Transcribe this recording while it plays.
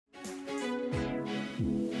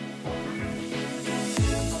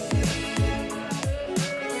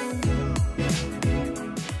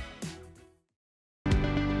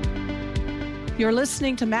You're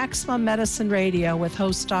listening to Maximum Medicine Radio with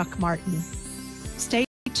host Doc Martin. Stay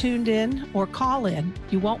tuned in or call in.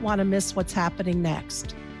 You won't want to miss what's happening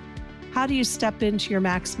next. How do you step into your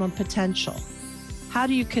maximum potential? How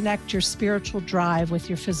do you connect your spiritual drive with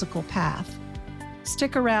your physical path?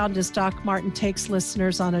 Stick around as Doc Martin takes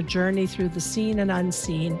listeners on a journey through the seen and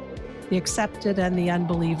unseen, the accepted and the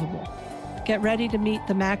unbelievable. Get ready to meet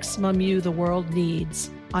the maximum you the world needs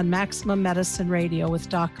on Maximum Medicine Radio with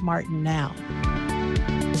Doc Martin now.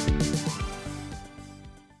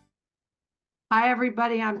 Hi,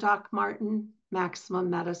 everybody. I'm Doc Martin, Maximum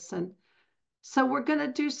Medicine. So we're going to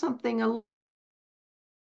do something a little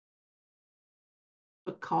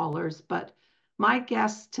with callers, but my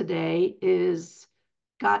guest today is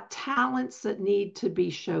got talents that need to be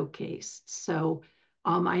showcased. So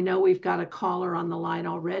I know we've got a caller on the line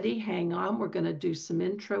already. Hang on. We're going to do some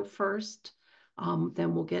intro first.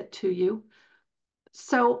 Then we'll get to you.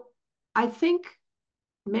 So I think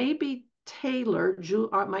maybe Taylor,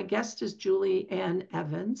 my guest is Julie Ann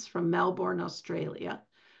Evans from Melbourne, Australia.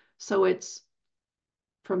 So it's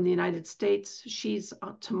from the United States. She's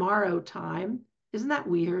tomorrow time. Isn't that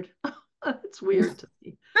weird? It's weird to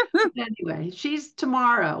me. Anyway, she's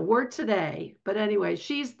tomorrow. We're today. But anyway,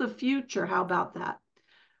 she's the future. How about that?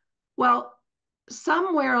 Well,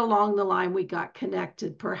 somewhere along the line, we got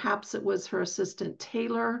connected. Perhaps it was her assistant,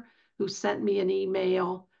 Taylor, who sent me an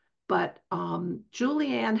email. But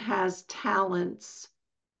Julianne has talents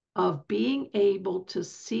of being able to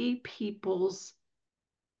see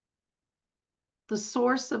the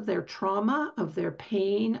source of their trauma, of their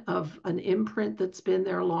pain, of an imprint that's been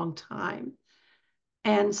there a long time,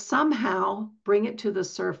 and somehow bring it to the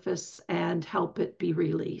surface and help it be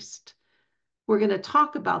released. We're going to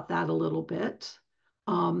talk about that a little bit.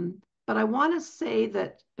 But I want to say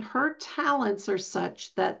that her talents are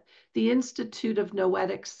such that the Institute of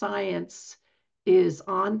Noetic Science is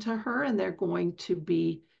on to her, and they're going to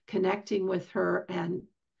be connecting with her and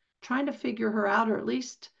trying to figure her out, or at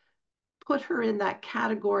least put her in that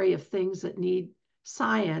category of things that need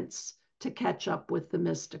science to catch up with the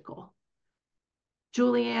mystical.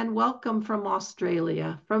 Julianne, welcome from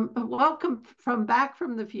Australia. Welcome from back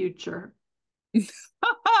from the future.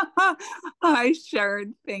 Hi,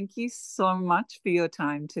 Sharon. Thank you so much for your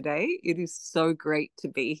time today. It is so great to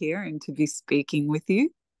be here and to be speaking with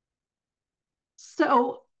you.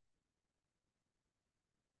 So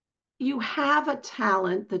you have a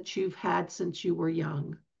talent that you've had since you were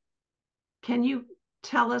young. Can you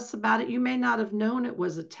tell us about it? You may not have known it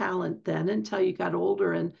was a talent then until you got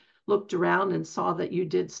older and looked around and saw that you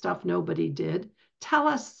did stuff nobody did. Tell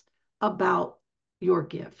us about your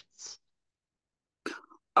gifts.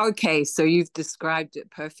 Okay, so you've described it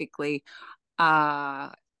perfectly.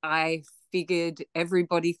 I figured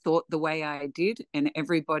everybody thought the way I did and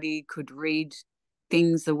everybody could read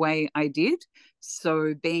things the way I did.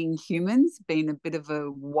 So being humans, being a bit of a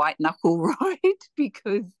white knuckle ride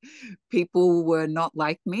because people were not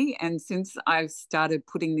like me. And since I've started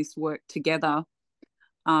putting this work together,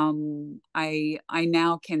 I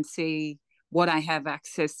now can see what I have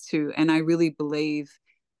access to. And I really believe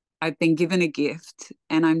I've been given a gift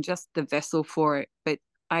and I'm just the vessel for it. But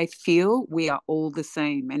I feel we are all the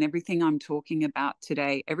same. And everything I'm talking about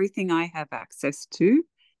today, everything I have access to,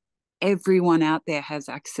 everyone out there has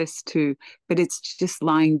access to, but it's just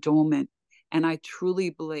lying dormant. And I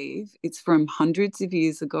truly believe it's from hundreds of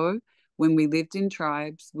years ago when we lived in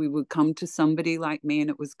tribes. We would come to somebody like me and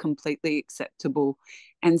it was completely acceptable.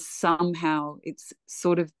 And somehow it's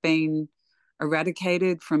sort of been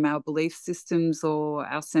eradicated from our belief systems or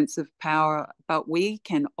our sense of power, but we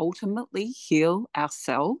can ultimately heal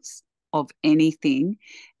ourselves of anything.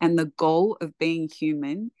 And the goal of being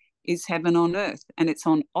human is heaven on earth, and it's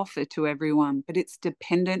on offer to everyone, but it's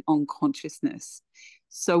dependent on consciousness.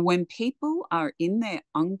 So when people are in their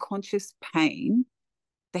unconscious pain,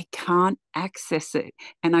 they can't access it.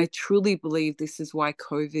 And I truly believe this is why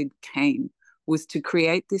COVID came, was to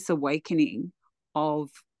create this awakening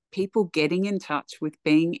of people getting in touch with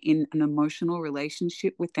being in an emotional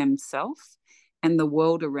relationship with themselves and the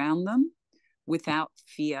world around them without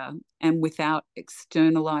fear and without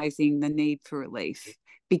externalizing the need for relief,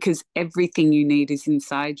 because everything you need is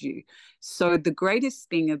inside you. So the greatest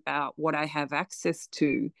thing about what I have access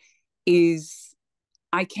to is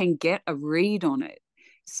I can get a read on it.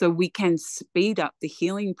 So we can speed up the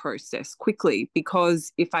healing process quickly,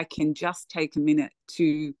 because if I can just take a minute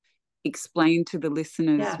to explain to the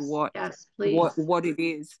listeners what it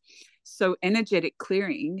is. So energetic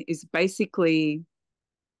clearing is basically,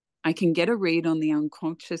 I can get a read on the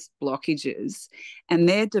unconscious blockages, and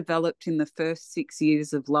they're developed in the first 6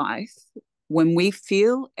 years of life when we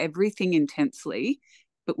feel everything intensely,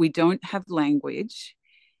 but we don't have language,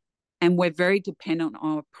 and we're very dependent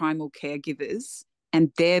on our primal caregivers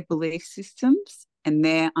and their belief systems and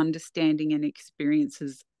their understanding and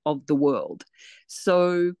experiences of the world.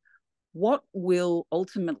 So what will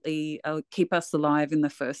ultimately keep us alive in the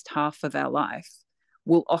first half of our life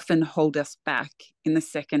will often hold us back in the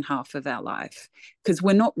second half of our life, because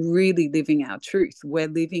we're not really living our truth. We're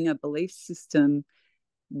living a belief system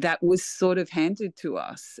that was sort of handed to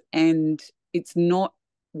us, and it's not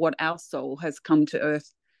what our soul has come to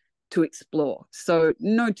earth to explore. So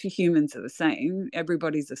no two humans are the same.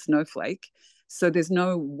 Everybody's a snowflake. So there's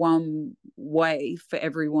no one way for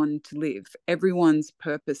everyone to live. Everyone's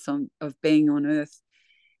purpose of being on earth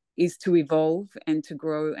is to evolve and to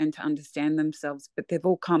grow and to understand themselves, but they've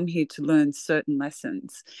all come here to learn certain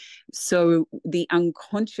lessons. So the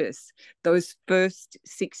unconscious, those first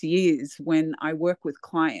 6 years when I work with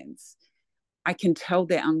clients, I can tell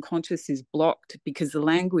their unconscious is blocked because the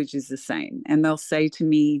language is the same. And they'll say to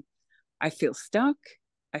me, I feel stuck.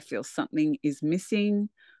 I feel something is missing.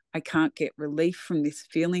 I can't get relief from this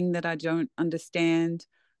feeling that I don't understand.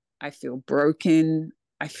 I feel broken.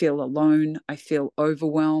 I feel alone. I feel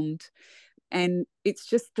overwhelmed. And it's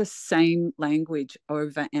just the same language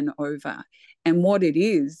over and over. And what it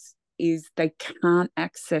is they can't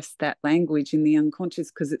access that language in the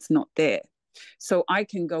unconscious because it's not there. So I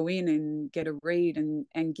can go in and get a read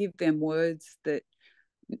and give them words that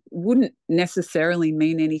wouldn't necessarily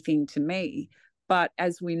mean anything to me. But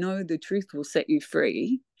as we know, the truth will set you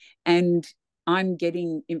free. And I'm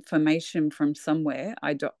getting information from somewhere.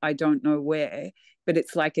 I don't know where, but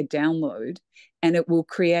it's like a download, and it will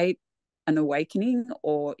create an awakening,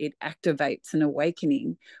 or it activates an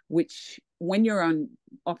awakening, which when you're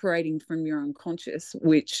operating from your unconscious,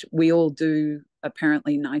 which we all do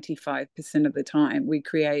apparently 95% of the time, we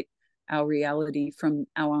create our reality from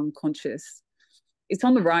our unconscious. It's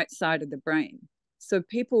on the right side of the brain. So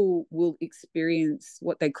people will experience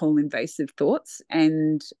what they call invasive thoughts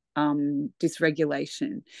and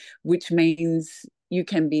dysregulation, which means you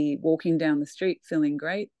can be walking down the street feeling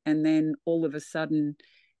great, and then all of a sudden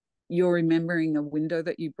you're remembering a window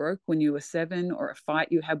that you broke when you were 7, or a fight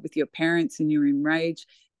you had with your parents and you're enraged.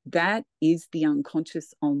 That is the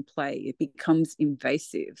unconscious on play. It becomes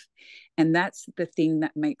invasive. And that's the thing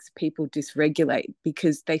that makes people dysregulate,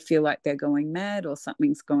 because they feel like they're going mad or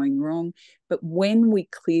something's going wrong. But when we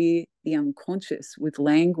clear the unconscious with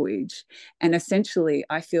language, and essentially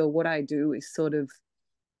I feel what I do is sort of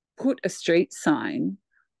put a street sign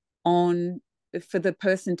on for the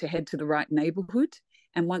person to head to the right neighborhood.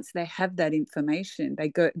 And once they have that information, they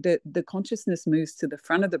go, the consciousness moves to the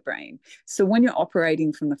front of the brain. So when you're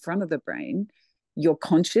operating from the front of the brain, you're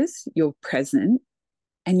conscious, you're present,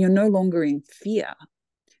 and you're no longer in fear.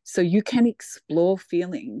 So you can explore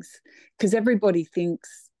feelings, because everybody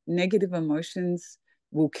thinks negative emotions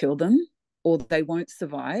will kill them, or they won't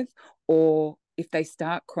survive, or if they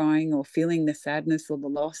start crying or feeling the sadness or the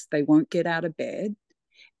loss, they won't get out of bed.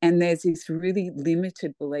 And there's this really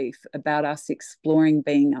limited belief about us exploring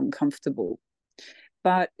being uncomfortable.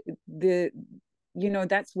 But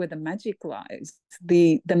that's where the magic lies.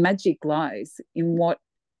 The magic lies in what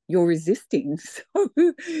you're resisting. So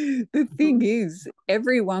the thing is,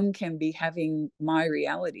 everyone can be having my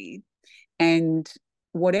reality, and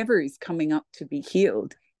whatever is coming up to be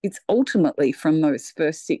healed, it's ultimately from those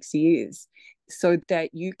first 6 years, so that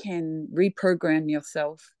you can reprogram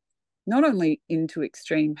yourself not only into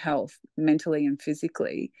extreme health, mentally and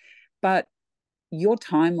physically, but your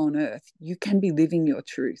time on earth, you can be living your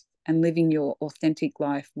truth and living your authentic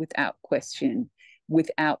life without question,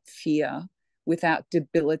 without fear, without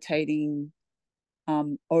debilitating,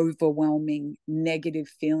 overwhelming, negative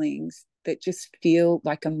feelings that just feel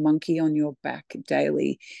like a monkey on your back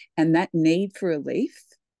daily. And that need for relief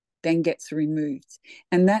then gets removed.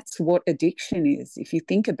 And that's what addiction is. If you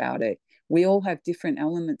think about it, we all have different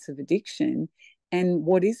elements of addiction. And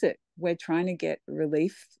what is it? We're trying to get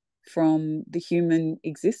relief from the human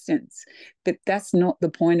existence. But that's not the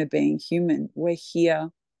point of being human. We're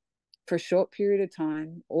here for a short period of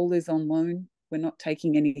time. All is on loan. We're not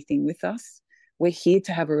taking anything with us. We're here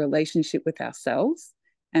to have a relationship with ourselves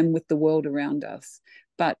and with the world around us.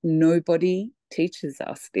 But nobody teaches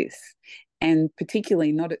us this. And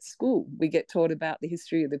particularly not at school. We get taught about the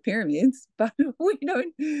history of the pyramids, but we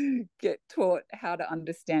don't get taught how to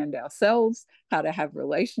understand ourselves, how to have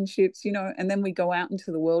relationships, and then we go out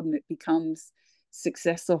into the world and it becomes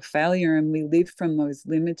success or failure, and we live from those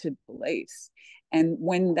limited beliefs. And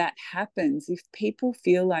when that happens, if people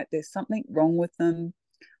feel like there's something wrong with them,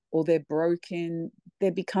 or they're broken,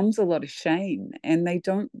 there becomes a lot of shame, and they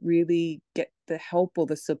don't really get the help or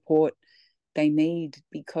the support they need,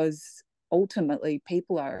 because ultimately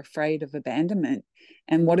people are afraid of abandonment.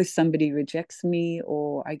 And what if somebody rejects me,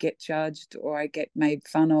 or I get judged, or I get made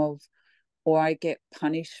fun of, or I get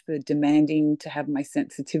punished for demanding to have my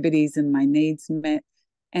sensitivities and my needs met?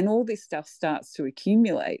 And all this stuff starts to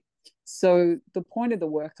accumulate. So the point of the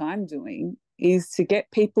work I'm doing is to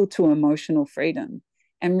get people to emotional freedom.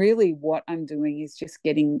 And really what I'm doing is just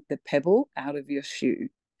getting the pebble out of your shoe.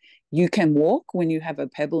 You can walk when you have a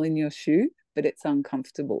pebble in your shoe, but it's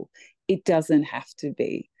uncomfortable. It doesn't have to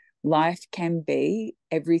be. Life can be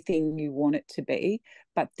everything you want it to be,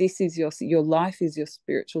 but this is your life is your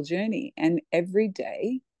spiritual journey, and every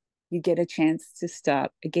day you get a chance to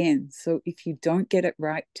start again. So if you don't get it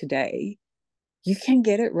right today, you can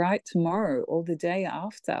get it right tomorrow or the day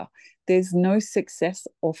after. There's no success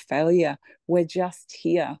or failure. We're just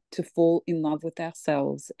here to fall in love with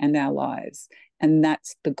ourselves and our lives. And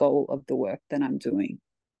that's the goal of the work that I'm doing.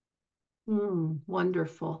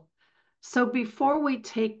 Wonderful. So before we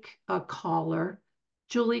take a caller,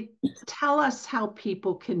 Julie, tell us how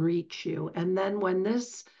people can reach you. And then when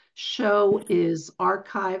this show is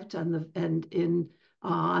archived on the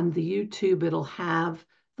YouTube, it'll have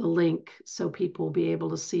the link so people will be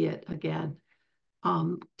able to see it again.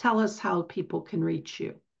 Tell us how people can reach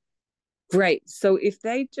you. Great. So if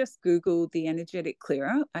they just Google the Energetic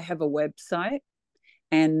Clearer, I have a website,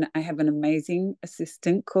 and I have an amazing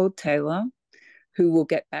assistant called Taylor who will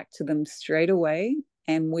get back to them straight away.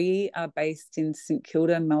 And we are based in St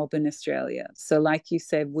Kilda, Melbourne, Australia. So like you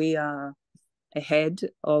said, we are ahead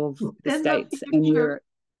of the States and Europe.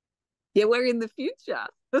 Yeah, we're in the future.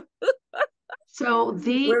 So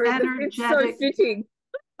it's so fitting.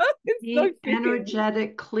 The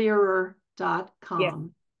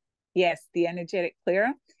energeticclearer.com. Yes, the Energetic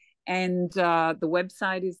Clearer. And the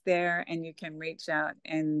website is there, and you can reach out,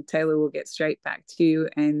 and Taylor will get straight back to you,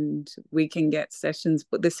 and we can get sessions.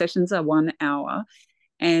 But the sessions are 1 hour.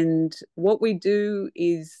 And what we do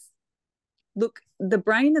is, look, the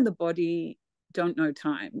brain and the body don't know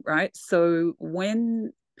time, right? So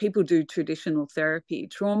when people do traditional therapy,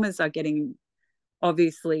 traumas are getting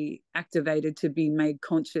obviously activated to be made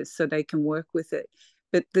conscious so they can work with it.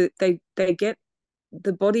 But they get,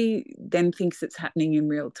 the body then thinks it's happening in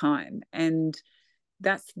real time. And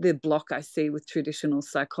that's the block I see with traditional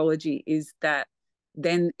psychology, is that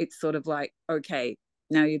then it's sort of like, okay,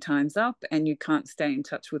 now your time's up and you can't stay in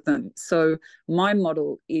touch with them. So my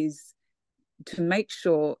model is to make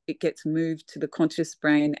sure it gets moved to the conscious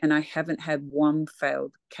brain, and I haven't had one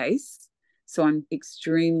failed case. So I'm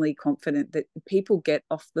extremely confident that people get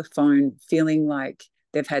off the phone feeling like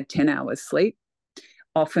they've had 10 hours sleep.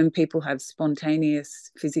 Often people have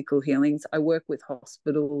spontaneous physical healings. I work with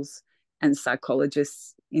hospitals and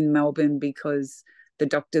psychologists in Melbourne because the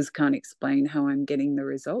doctors can't explain how I'm getting the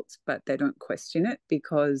results, but they don't question it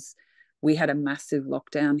because we had a massive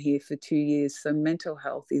lockdown here for 2 years. So mental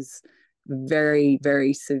health is very,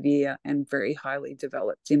 very severe and very highly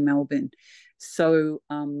developed in Melbourne. So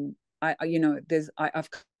I've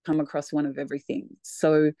come across one of everything.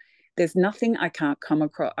 So there's nothing I can't come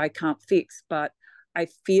across, I can't fix, but I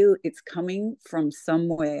feel it's coming from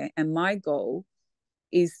somewhere. And my goal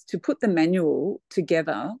is to put the manual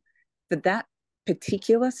together for that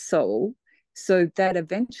particular soul, so that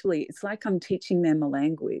eventually it's like I'm teaching them a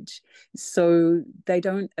language, so they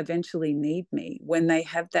don't eventually need me when they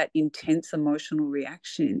have that intense emotional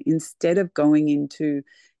reaction. Instead of going into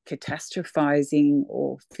catastrophizing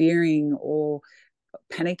or fearing or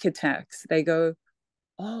panic attacks, they go,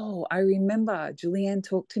 oh, I remember Julianne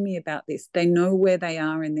talked to me about this. They know where they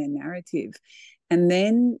are in their narrative. And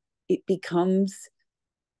then it becomes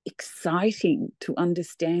exciting to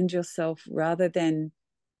understand yourself rather than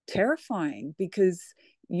terrifying, because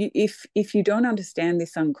if you don't understand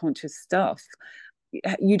this unconscious stuff,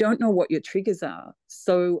 you don't know what your triggers are.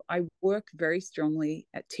 So I work very strongly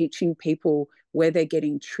at teaching people where they're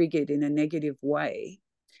getting triggered in a negative way,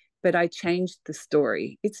 but I changed the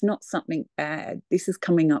story. It's not something bad. This is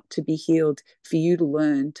coming up to be healed for you to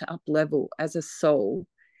learn to up level as a soul.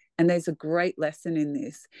 And there's a great lesson in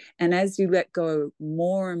this. And as you let go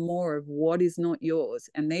more and more of what is not yours,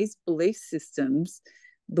 and these belief systems,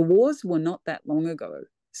 the wars were not that long ago.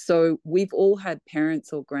 So we've all had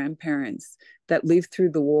parents or grandparents that lived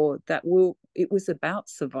through the war it was about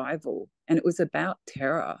survival and it was about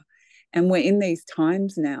terror. And we're in these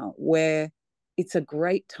times now where it's a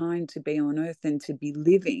great time to be on earth and to be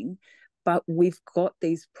living, but we've got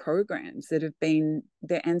these programs that have been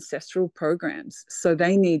their ancestral programs. So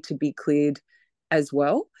they need to be cleared as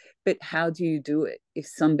well. But how do you do it if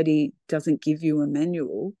somebody doesn't give you a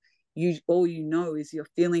manual? All you know is you're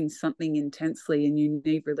feeling something intensely and you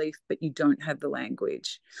need relief, but you don't have the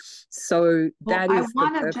language. So Well, that I is the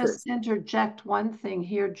want to just purpose. interject one thing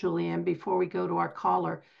here, Julianne, before we go to our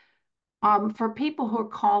caller. For people who are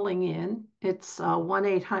calling in, it's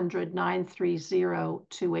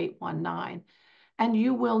 1-800-930-2819. And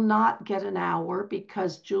you will not get an hour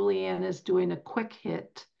because Julianne is doing a quick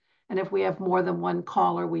hit. And if we have more than one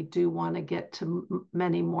caller, we do want to get to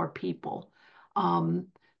many more people.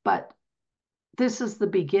 But this is the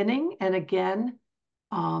beginning. And again,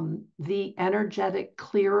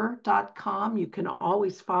 theenergeticclearer.com. You can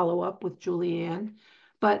always follow up with Julianne.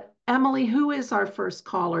 But Emily, who is our first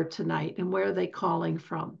caller tonight and where are they calling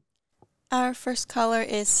from? Our first caller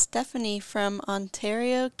is Stephanie from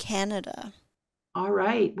Ontario, Canada. All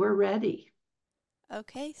right, we're ready.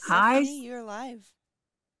 Okay, Hi. Stephanie, you're live.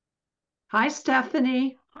 Hi,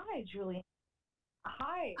 Stephanie. Hi, Julie.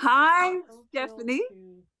 Hi. Hi, So Stephanie.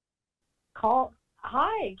 Call.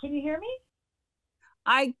 Hi, can you hear me?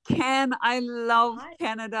 I can. I love Hi.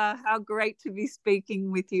 Canada. How great to be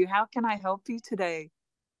speaking with you. How can I help you today?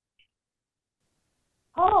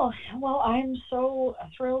 Oh, well, I'm so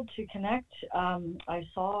thrilled to connect. I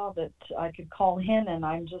saw that I could call in, and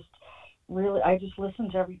I just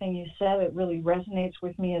listened to everything you said. It really resonates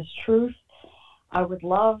with me as truth. I would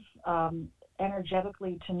love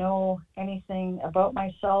energetically to know anything about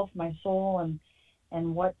myself, my soul,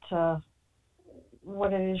 and what it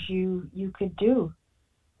is you could do.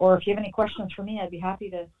 Or if you have any questions for me, I'd be happy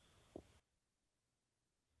to.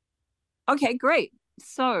 Okay, great.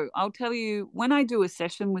 So I'll tell you, when I do a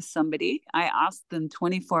session with somebody, I ask them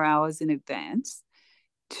 24 hours in advance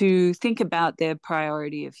to think about their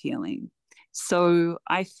priority of healing. So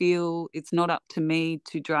I feel it's not up to me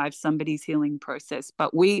to drive somebody's healing process,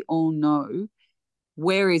 but we all know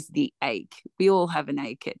where is the ache. We all have an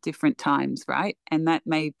ache at different times, right? And that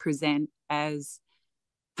may present as,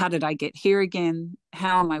 how did I get here again?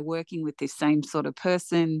 How am I working with this same sort of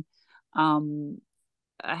person?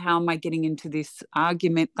 How am I getting into this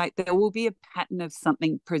argument? Like, there will be a pattern of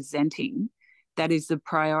something presenting that is the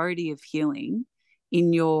priority of healing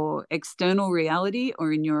in your external reality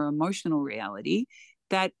or in your emotional reality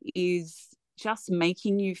that is just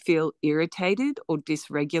making you feel irritated or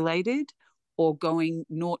dysregulated or going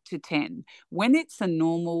 0 to 10. When it's a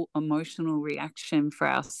normal emotional reaction for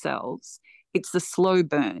ourselves, it's the slow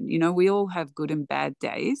burn. You know, we all have good and bad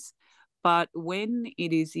days. But when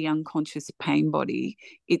it is the unconscious pain body,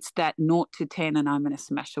 it's that 0 to 10 and I'm going to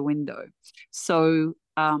smash a window. So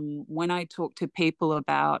when I talk to people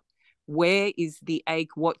about where is the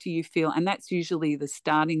ache, what do you feel? And that's usually the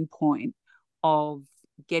starting point of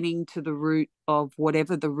getting to the root of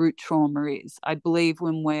whatever the root trauma is. I believe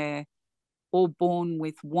when we're all born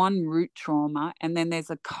with one root trauma, and then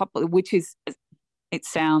there's a couple, which is, it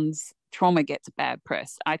sounds, trauma gets bad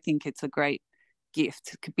press. I think it's a great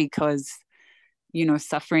gift because, you know,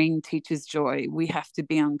 suffering teaches joy. We have to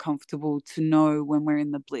be uncomfortable to know when we're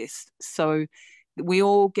in the bliss. So we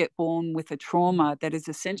all get born with a trauma that is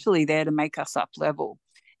essentially there to make us up level.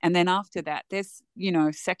 And then after that, there's, you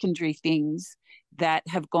know, secondary things that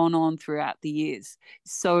have gone on throughout the years.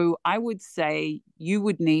 So I would say you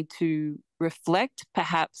would need to reflect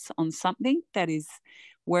perhaps on something that is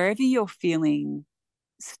wherever you're feeling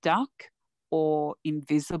stuck or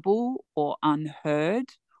invisible or unheard,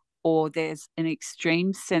 or there's an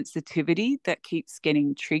extreme sensitivity that keeps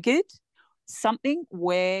getting triggered, something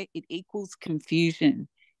where it equals confusion.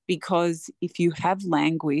 Because if you have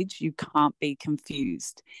language, you can't be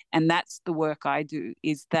confused. And that's the work I do,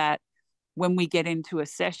 is that when we get into a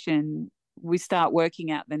session, we start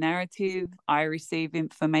working out the narrative. I receive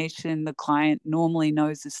information. The client normally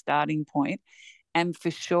knows the starting point. And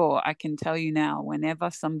for sure, I can tell you now,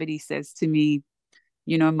 whenever somebody says to me,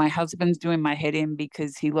 you know, my husband's doing my head in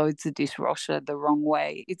because he loads the dishwasher the wrong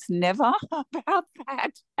way, it's never about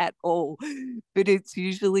that at all. But it's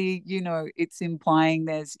usually, you know, it's implying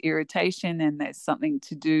there's irritation and there's something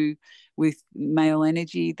to do with male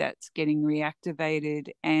energy that's getting reactivated,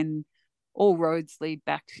 and all roads lead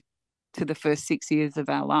back to the first 6 years of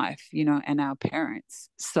our life, you know, and our parents.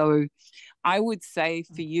 So I would say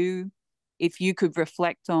for you, if you could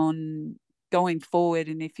reflect on going forward,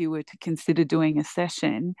 and if you were to consider doing a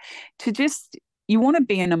session, to just, you want to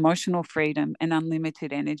be in emotional freedom and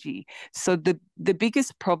unlimited energy. So the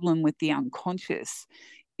biggest problem with the unconscious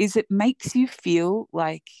is it makes you feel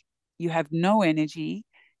like you have no energy,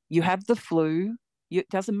 you have the flu, it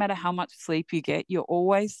doesn't matter how much sleep you get, you're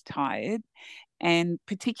always tired. And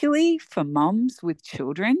particularly for mums with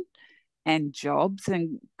children, and jobs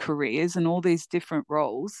and careers and all these different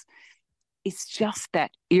roles, it's just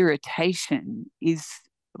that irritation is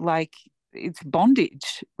like, it's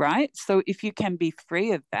bondage, right? So if you can be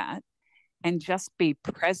free of that and just be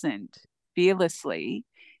present fearlessly,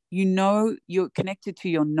 you know you're connected to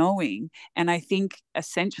your knowing. And I think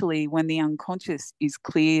essentially when the unconscious is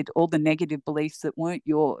cleared, all the negative beliefs that weren't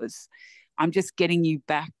yours, I'm just getting you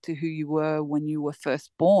back to who you were when you were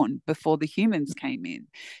first born, before the humans came in.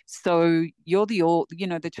 So you're the all,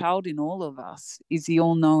 the child in all of us is the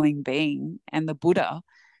all-knowing being, and the Buddha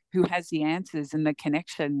who has the answers and the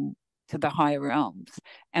connection to the higher realms.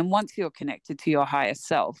 And once you're connected to your higher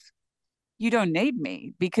self, you don't need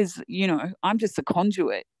me, because, I'm just a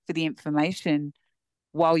conduit for the information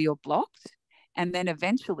while you're blocked. And then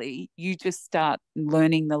eventually you just start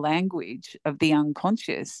learning the language of the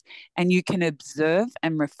unconscious, and you can observe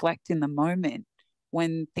and reflect in the moment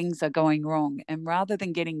when things are going wrong. And rather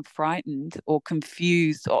than getting frightened or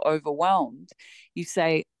confused or overwhelmed, you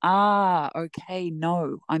say, okay,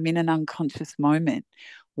 no, I'm in an unconscious moment.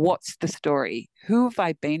 What's the story? Who have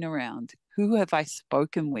I been around? Who have I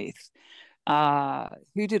spoken with?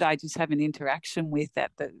 Who did I just have an interaction with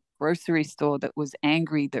at the grocery store that was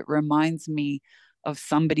angry, that reminds me of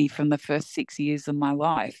somebody from the first 6 years of my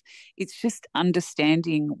life? It's just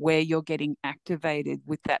understanding where you're getting activated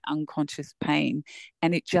with that unconscious pain,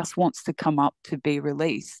 and it just wants to come up to be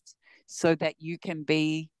released so that you can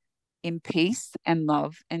be in peace and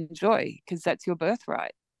love and joy, because that's your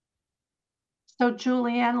birthright. So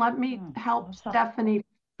Julianne, let me help Stephanie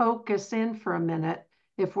focus in for a minute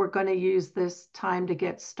if we're going to use this time to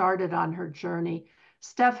get started on her journey.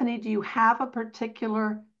 Stephanie, do you have a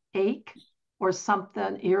particular ache or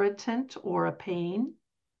something irritant or a pain?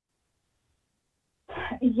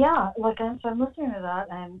 Yeah, like I'm listening to that,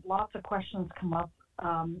 and lots of questions come up,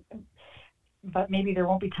 but maybe there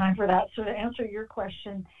won't be time for that. So to answer your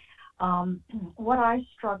question, what I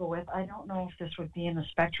struggle with, I don't know if this would be in the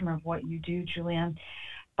spectrum of what you do, Julianne,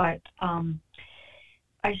 but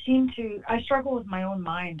I struggle with my own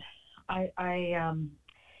mind.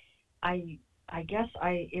 I guess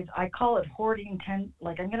I call it hoarding. I'm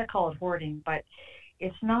going to call it hoarding, but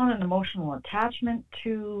it's not an emotional attachment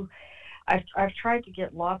to. I've tried to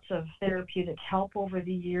get lots of therapeutic help over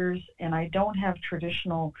the years, and I don't have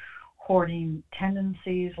traditional hoarding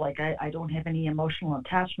tendencies. Like I don't have any emotional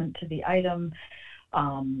attachment to the item.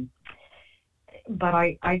 But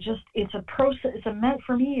I just, it's a process.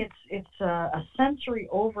 For me, it's a sensory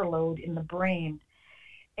overload in the brain,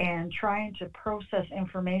 and trying to process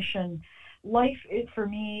information. For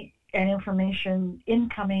me, and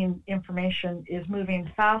incoming information is moving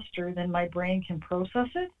faster than my brain can process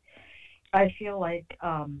it. I feel like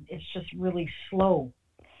it's just really slow,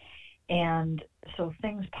 and so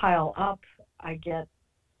things pile up. I get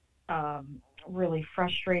really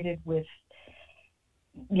frustrated with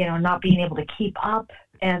not being able to keep up,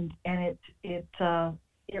 and it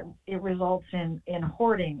results in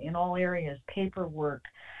hoarding in all areas: paperwork,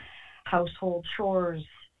 household chores,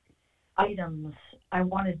 items. I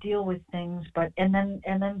want to deal with things, and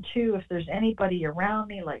then too, if there's anybody around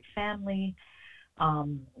me, like family,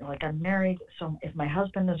 like I'm married, so if my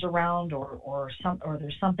husband is around, or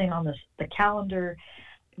there's something on the calendar,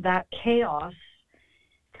 that chaos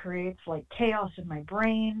creates like chaos in my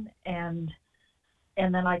brain, and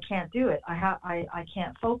then I can't do it. I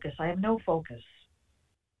can't focus. I have no focus.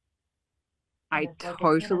 I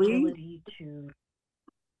totally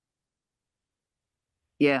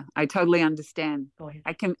Yeah, I totally understand. Go ahead.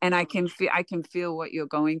 I can feel what you're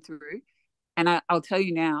going through, and I'll tell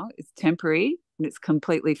you now, it's temporary and it's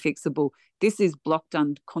completely fixable. This is blocked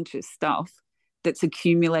unconscious stuff that's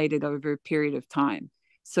accumulated over a period of time.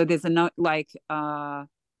 So there's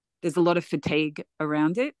there's a lot of fatigue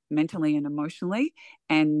around it, mentally and emotionally,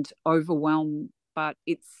 and overwhelm, but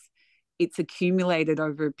it's accumulated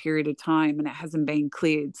over a period of time and it hasn't been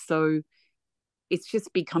cleared. So it's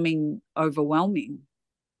just becoming overwhelming.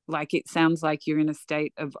 Like, it sounds like you're in a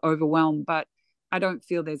state of overwhelm, but I don't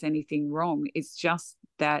feel there's anything wrong. It's just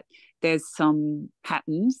that there's some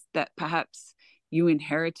patterns that perhaps you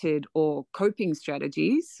inherited, or coping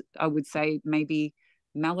strategies, I would say maybe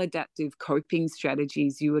maladaptive coping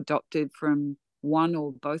strategies you adopted from one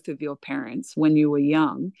or both of your parents when you were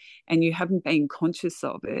young, and you haven't been conscious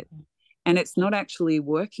of it, and it's not actually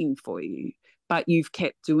working for you, but you've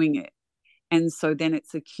kept doing it. And so then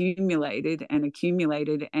it's accumulated, and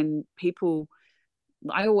people,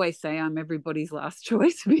 I always say I'm everybody's last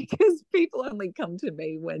choice, because people only come to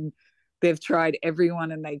me when they've tried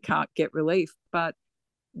everyone and they can't get relief. But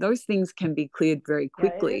those things can be cleared very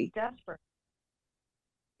quickly. Yeah, it is desperate.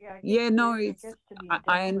 Yeah, Yeah, no, it gets to be I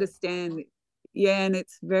desperate. understand. Yeah, and it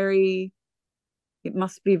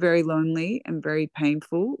must be very lonely and very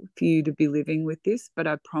painful for you to be living with this, but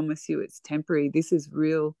I promise you it's temporary. This is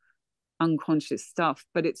real unconscious stuff,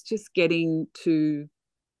 but it's just getting to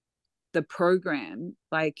the program.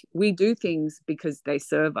 Like, we do things because they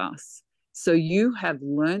serve us. So you have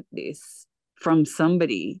learnt this from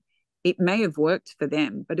somebody. It may have worked for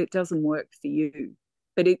them, but it doesn't work for you.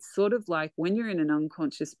 But it's sort of like when you're in an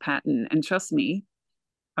unconscious pattern, and trust me,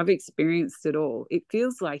 I've experienced it all. It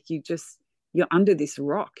feels like you're under this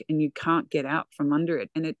rock and you can't get out from under it.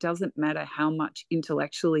 And it doesn't matter how much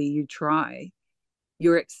intellectually you try,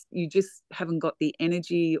 you just haven't got the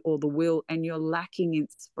energy or the will, and you're lacking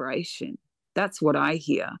inspiration. That's what I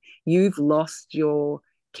hear. You've lost your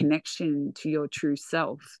connection to your true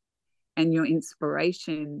self and your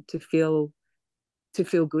inspiration to feel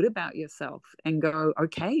good about yourself and go,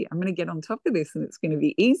 okay, I'm going to get on top of this and it's going to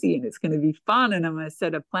be easy and it's going to be fun and I'm going to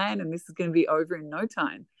set a plan and this is going to be over in no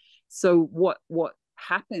time. So what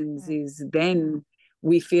happens is then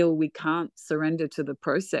we feel we can't surrender to the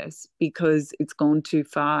process because it's gone too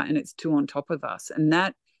far and it's too on top of us. And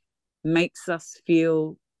that makes us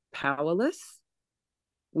feel powerless,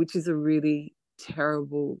 which is a really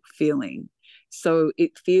terrible feeling. So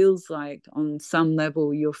it feels like on some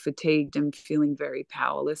level you're fatigued and feeling very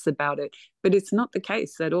powerless about it, but it's not the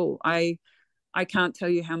case at all. I can't tell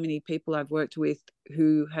you how many people I've worked with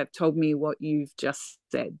who have told me what you've just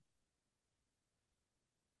said.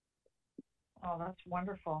 Oh, that's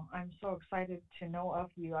wonderful. I'm so excited to know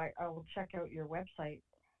of you. I will check out your website.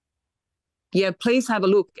 Yeah, please have a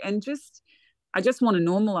look. And I just want to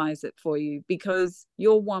normalize it for you because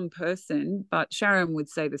you're one person, but Sharon would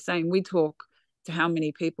say the same. We talk to how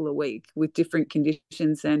many people a week with different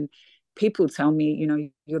conditions, and people tell me,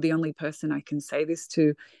 you're the only person I can say this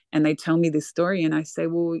to. And they tell me this story and I say,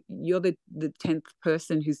 well, you're the 10th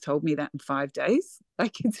person who's told me that in 5 days.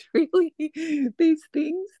 Like, it's really these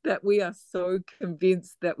things that we are so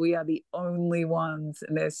convinced that we are the only ones,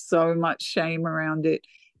 and there's so much shame around it.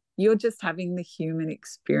 You're just having the human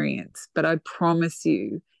experience, but I promise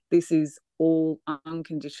you this is all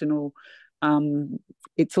unconditional.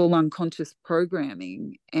 It's all unconscious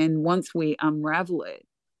programming, and once we unravel it,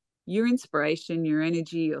 your inspiration, your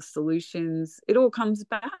energy, your solutions, it all comes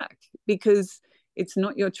back because it's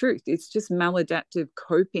not your truth. It's just maladaptive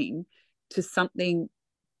coping to something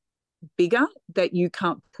bigger that you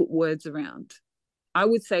can't put words around. I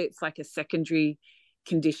would say it's like a secondary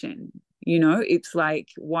condition. It's like,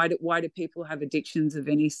 why do people have addictions of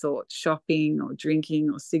any sort, shopping or drinking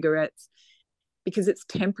or cigarettes? Because it's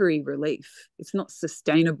temporary relief. It's not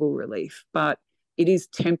sustainable relief, but it is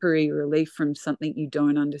temporary relief from something you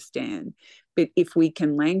don't understand. But if we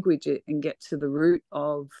can language it and get to the root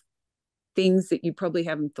of things that you probably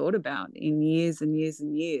haven't thought about in years and years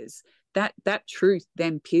and years, that truth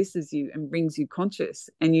then pierces you and brings you conscious,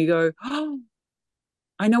 and you go, oh,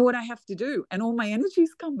 I know what I have to do, and all my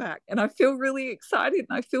energies come back, and I feel really excited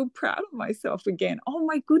and I feel proud of myself again. Oh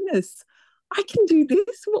my goodness, I can do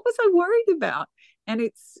this. What was I worried about? And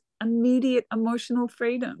it's immediate emotional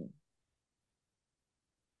freedom.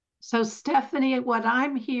 So, Stephanie, what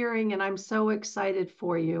I'm hearing, and I'm so excited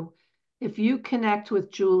for you, if you connect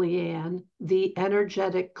with Julianne,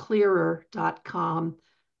 theenergeticclearer.com,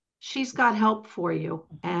 she's got help for you.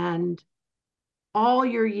 And all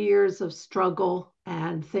your years of struggle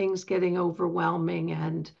and things getting overwhelming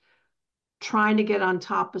and trying to get on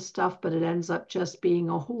top of stuff, but it ends up just being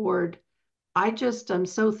a hoard. I'm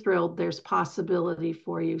so thrilled there's possibility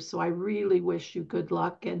for you. So I really wish you good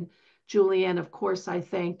luck. And Julianne, of course, I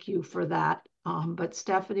thank you for that. But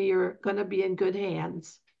Stephanie, you're going to be in good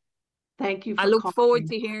hands. Thank you for I look calling. forward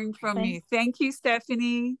to hearing from you. Thank you,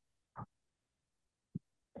 Stephanie.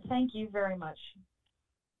 Thank you very much.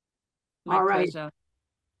 My pleasure.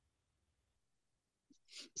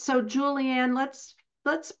 So Julianne,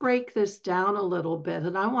 let's break this down a little bit.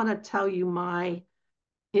 And I want to tell you my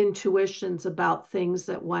intuitions about things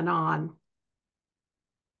that went on.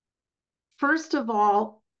 First of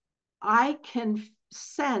all, I can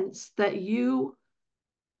sense that you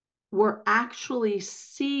were actually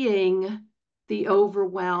seeing the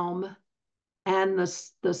overwhelm and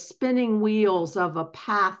the spinning wheels of a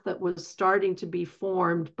path that was starting to be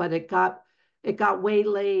formed, but it got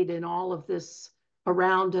waylaid in all of this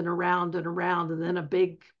around and around and around, and then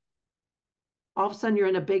all of a sudden you're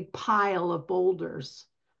in a big pile of boulders.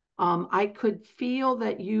 I could feel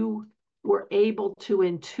that you were able to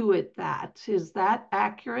intuit that. Is that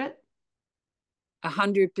accurate?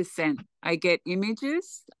 100%. I get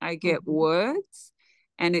images, I get words,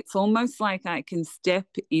 and it's almost like I can step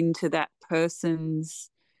into that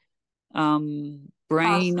person's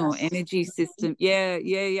brain or Process. energy system. Yeah.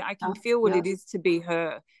 I can feel what it is to be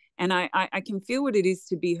her. And I can feel what it is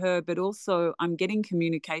to be her, but also I'm getting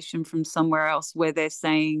communication from somewhere else where they're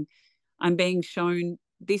saying, I'm being shown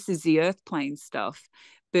this is the earth plane stuff,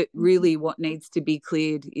 but really what needs to be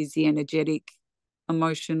cleared is the energetic,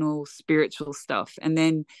 emotional, spiritual stuff. And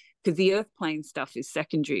then, because the earth plane stuff is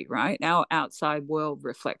secondary, right? Our outside world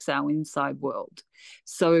reflects our inside world.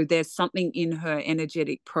 So there's something in her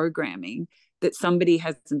energetic programming that somebody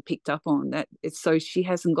hasn't picked up on, that it's, so she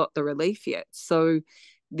hasn't got the relief yet. So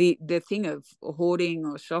the thing of hoarding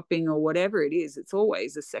or shopping or whatever it is, it's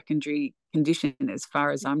always a secondary condition as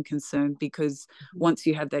far as I'm concerned, because once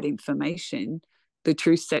you have that information, the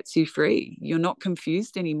truth sets you free. You're not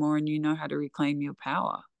confused anymore, and you know how to reclaim your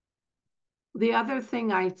power. The other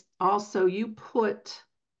thing I also, you put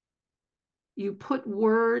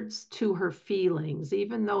words to her feelings,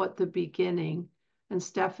 even though at the beginning, and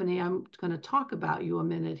Stephanie, I'm going to talk about you a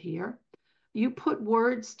minute here. You put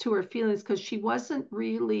words to her feelings because she wasn't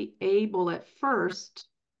really able at first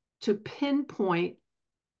to pinpoint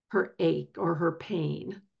her ache or her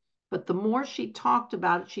pain. But the more she talked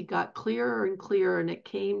about it, she got clearer and clearer, and it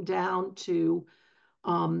came down to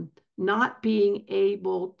not being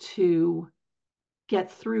able to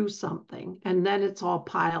get through something. And then it's all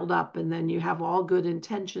piled up, and then you have all good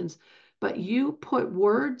intentions. But you put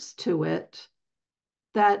words to it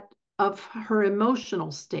that of her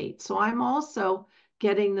emotional state. So I'm also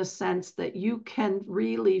getting the sense that you can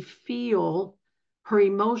really feel her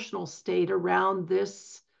emotional state around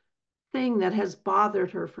this thing that has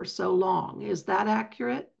bothered her for so long. Is that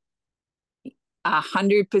accurate?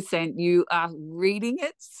 100%. You are reading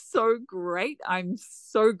it so great. I'm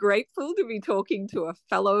so grateful to be talking to a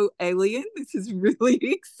fellow alien. This is really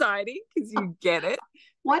exciting because you get it.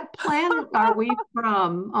 What planet are we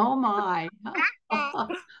from? Oh my.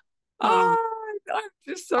 I'm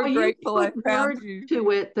just so grateful I found you. To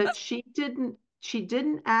it that she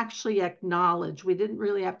didn't actually acknowledge. We didn't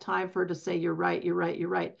really have time for her to say, you're right, you're right, you're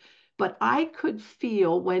right. But I could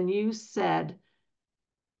feel when you said,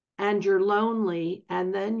 and you're lonely,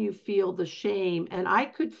 and then you feel the shame, and I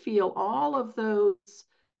could feel all of those.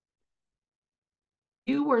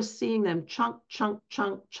 You were seeing them chunk, chunk,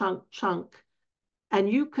 chunk, chunk, chunk, and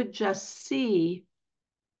you could just see.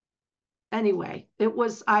 Anyway, it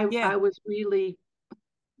was, I was really,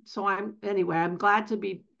 so I'm glad to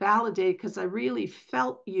be validated, because I really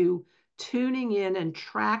felt you tuning in and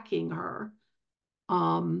tracking her.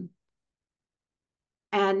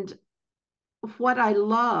 And what I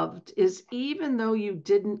loved is, even though you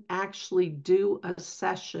didn't actually do a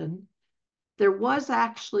session, there was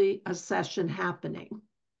actually a session happening,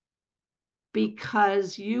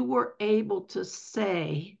 because you were able to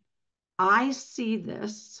say, I see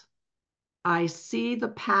this. I see the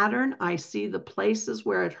pattern. I see the places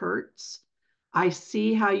where it hurts. I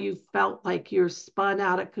see how you felt like you're spun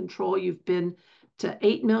out of control. You've been to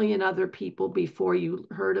 8 million other people before you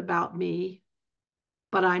heard about me.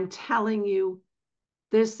 But I'm telling you,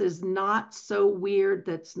 this is not so weird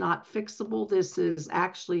that's not fixable. This is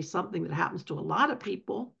actually something that happens to a lot of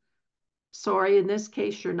people. Sorry, in this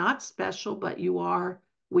case, you're not special, but you are.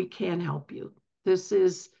 We can help you. This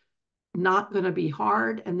is not going to be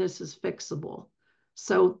hard, and this is fixable.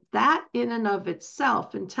 So that in and of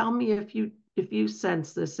itself, and tell me if you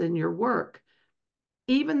sense this in your work,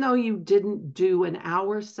 even though you didn't do an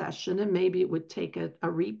hour session, and maybe it would take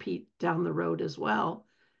a repeat down the road as well,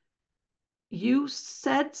 you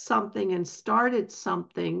said something and started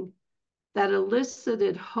something that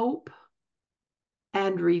elicited hope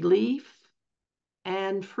and relief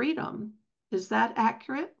and freedom. Is that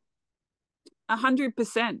accurate?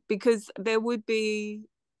 100%, because there would be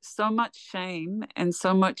so much shame and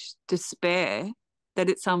so much despair that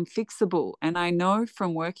it's unfixable. And I know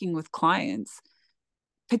from working with clients,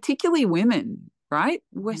 particularly women, right?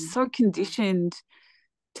 We're so conditioned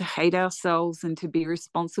to hate ourselves and to be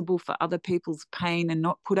responsible for other people's pain and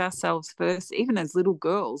not put ourselves first. Even as little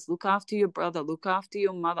girls, look after your brother, look after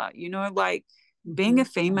your mother. You know, like being a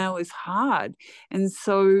female is hard. And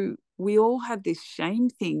so we all have this shame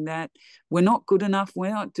thing that we're not good enough,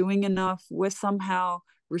 we're not doing enough, we're somehow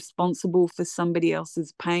responsible for somebody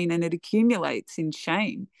else's pain, and it accumulates in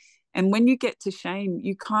shame. And when you get to shame,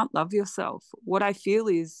 you can't love yourself. What I feel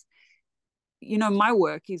is, you know, my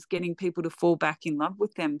work is getting people to fall back in love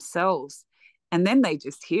with themselves, and then they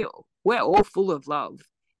just heal. We're all full of love,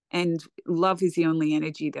 and love is the only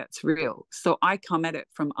energy that's real. So I come at it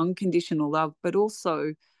from unconditional love, but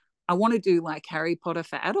also I want to do like Harry Potter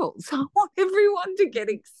for adults. I want everyone to get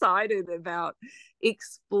excited about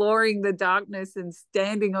exploring the darkness and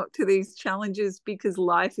standing up to these challenges, because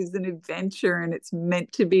life is an adventure and it's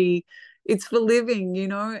meant to be, it's for living, you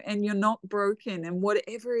know, and you're not broken. And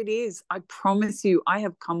whatever it is, I promise you, I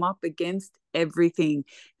have come up against everything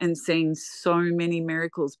and seen so many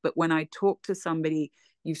miracles. But when I talk to somebody,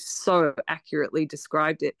 you so accurately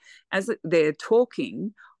described it, as they're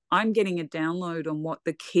talking, I'm getting a download on what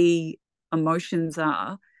the key emotions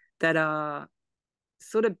are that are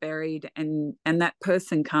sort of buried and that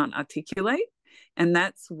person can't articulate. And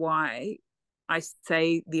that's why I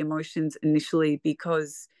say the emotions initially,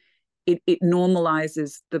 because it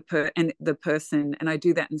normalizes the person. And I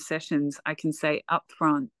do that in sessions. I can say up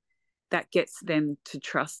front, that gets them to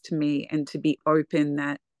trust me and to be open,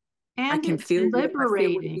 that I And can it's feel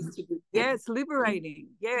liberating. yeah, it's liberating.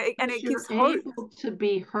 Yeah, and it You're gives hope. able to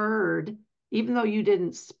be heard, even though you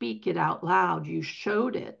didn't speak it out loud. You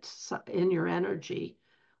showed it in your energy,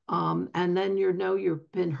 and then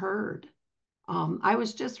you've been heard. I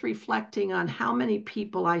was just reflecting on how many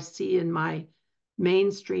people I see in my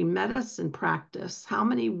mainstream medicine practice, how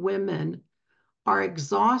many women are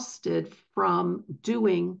exhausted from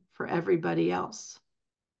doing for everybody else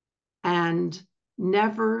and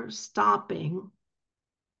never stopping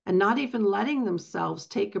and not even letting themselves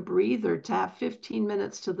take a breather to have 15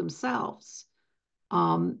 minutes to themselves.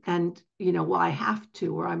 And, well, I have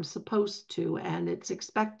to, or I'm supposed to, and it's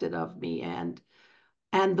expected of me. And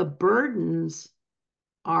the burdens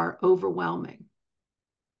are overwhelming.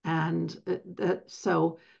 And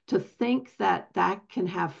so to think that that can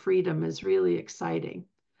have freedom is really exciting.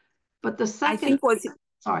 But the I second, think what's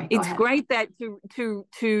sorry, go it's ahead. great that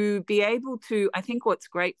to be able to, I think what's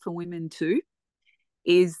great for women too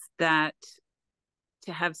is that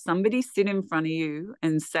to have somebody sit in front of you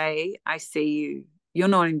and say, I see you, you're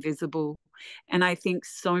not invisible. And I think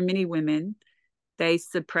so many women, they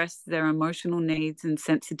suppress their emotional needs and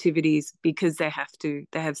sensitivities because they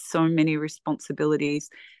have so many responsibilities.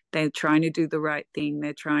 They're trying to do the right thing,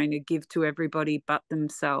 they're trying to give to everybody but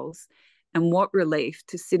themselves. And what relief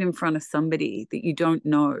to sit in front of somebody that you don't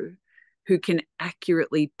know, who can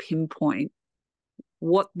accurately pinpoint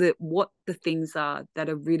what the things are that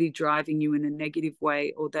are really driving you in a negative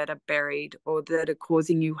way, or that are buried, or that are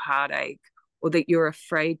causing you heartache, or that you're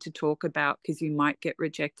afraid to talk about because you might get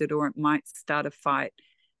rejected or it might start a fight.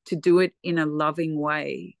 To do it in a loving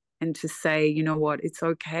way and to say, you know what, it's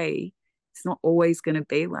okay, it's not always going to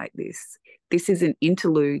be like this. This is an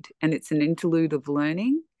interlude, and it's an interlude of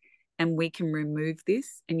learning, and we can remove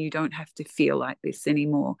this and you don't have to feel like this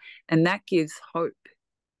anymore. And that gives hope.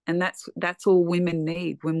 And that's all women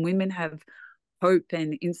need. When women have hope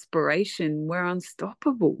and inspiration, we're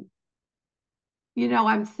unstoppable.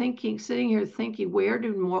 I'm sitting here thinking, where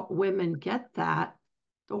do more women get that,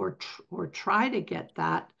 or try to get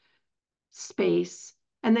that space?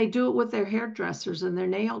 And they do it with their hairdressers and their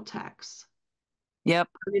nail techs. Yep.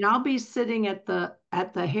 I mean, I'll be sitting at the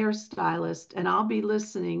hairstylist, and I'll be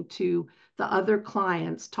listening to the other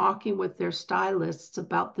clients talking with their stylists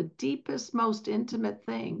about the deepest, most intimate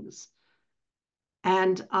things.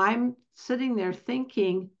 And I'm sitting there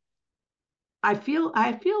thinking, I feel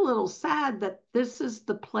a little sad that this is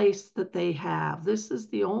the place that they have. This is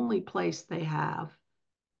the only place they have,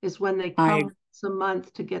 is when they come once a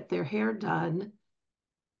month to get their hair done.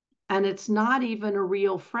 And it's not even a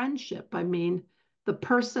real friendship. I mean, the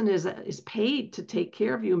person is paid to take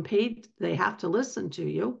care of you, and they have to listen to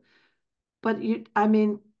you. But it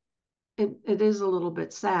is a little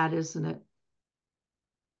bit sad, isn't it?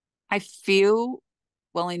 I feel,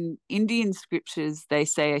 well, in Indian scriptures, they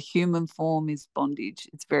say a human form is bondage.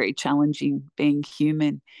 It's very challenging being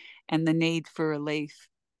human, and the need for relief,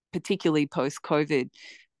 particularly post-COVID.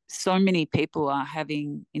 So many people are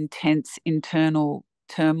having intense internal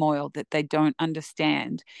turmoil that they don't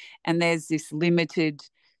understand. And there's this limited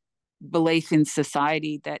belief in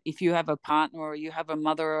society that if you have a partner or you have a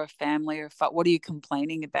mother or a family, or what are you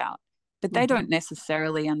complaining about? But they don't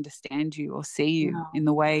necessarily understand you or see you in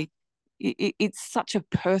the way. It's such a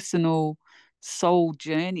personal soul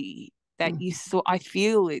journey that I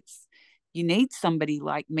feel you need somebody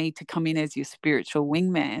like me to come in as your spiritual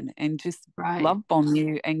wingman and just love bomb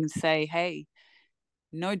you and say, hey,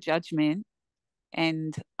 no judgment,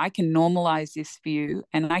 and I can normalize this for you,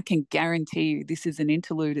 and I can guarantee you this is an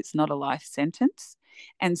interlude, it's not a life sentence.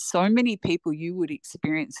 And so many people, you would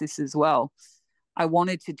experience this as well. I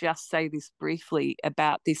wanted to just say this briefly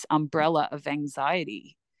about this umbrella of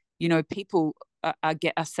anxiety. People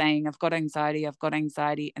are saying, I've got anxiety,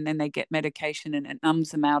 and then they get medication and it numbs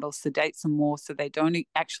them out or sedates them more so they don't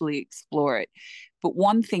actually explore it. But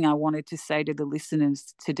one thing I wanted to say to the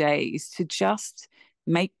listeners today is to just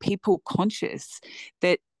make people conscious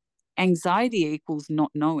that anxiety equals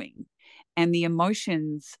not knowing. And the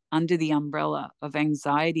emotions under the umbrella of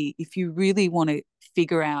anxiety, if you really want to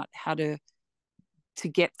figure out how to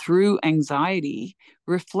get through anxiety,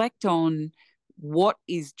 reflect on what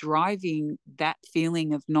is driving that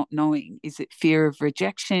feeling of not knowing. Is it fear of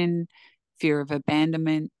rejection, fear of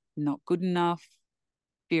abandonment, not good enough,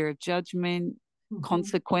 fear of judgment,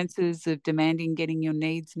 consequences of demanding getting your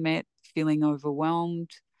needs met, feeling overwhelmed,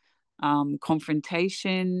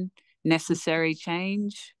 confrontation, necessary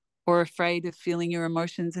change, or afraid of feeling your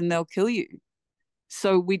emotions and they'll kill you?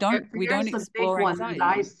 So we don't Here's a big explore one anxiety.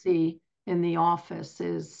 that I see in the office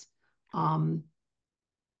is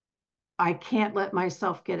I can't let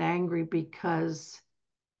myself get angry because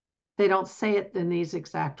they don't say it in these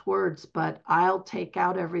exact words, but I'll take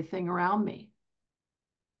out everything around me.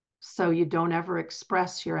 So you don't ever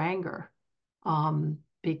express your anger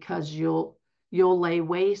because you'll lay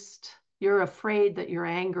waste. You're afraid that your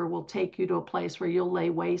anger will take you to a place where you'll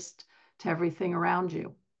lay waste to everything around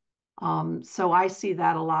you. So I see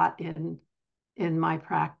that a lot in my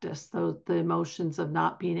practice, the emotions of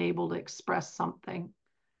not being able to express something.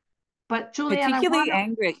 But Julianne, particularly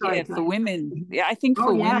anger, for women. Yeah, I think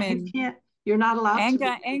for women, you're not allowed to be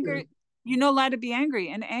anger. You're not allowed to be angry,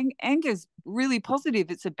 and anger is really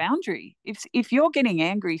positive. It's a boundary. If you're getting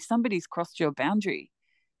angry, somebody's crossed your boundary,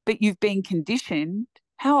 but you've been conditioned.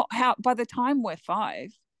 How by the time we're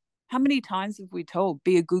 5, how many times have we told,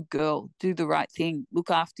 be a good girl, do the right thing,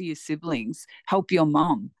 look after your siblings, help your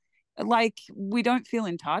mom? Like, we don't feel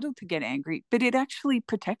entitled to get angry, but it actually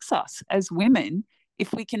protects us as women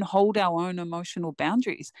if we can hold our own emotional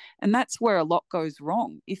boundaries. And that's where a lot goes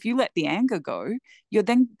wrong. If you let the anger go, you're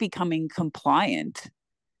then becoming compliant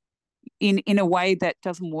in a way that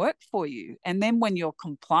doesn't work for you. And then when you're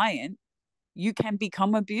compliant, you can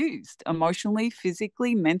become abused emotionally,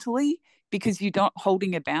 physically, mentally, because you're not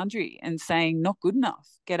holding a boundary and saying, not good enough,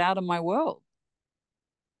 get out of my world.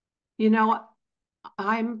 You know,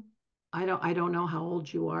 I don't know how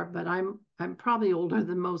old you are, but I'm probably older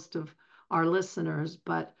than most of our listeners,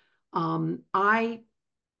 but I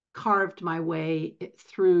carved my way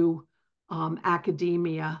through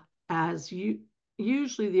academia as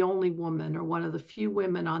usually the only woman or one of the few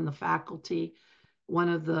women on the faculty, one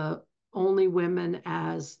of the only women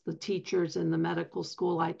as the teachers in the medical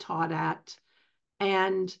school I taught at.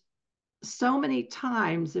 And so many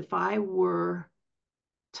times, if I were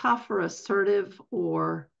tough or assertive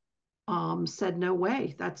or said, no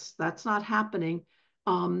way, that's not happening,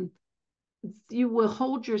 you will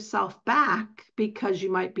hold yourself back because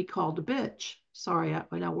you might be called a bitch. Sorry, I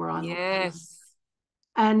know we're on. Yes.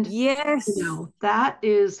 And yes, that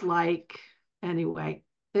is like, anyway,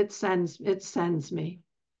 it sends me.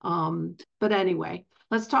 But anyway,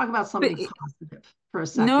 let's talk about something positive for a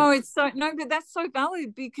second. But that's so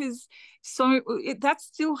valid because that's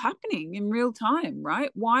still happening in real time, right?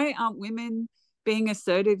 Why aren't women being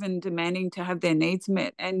assertive and demanding to have their needs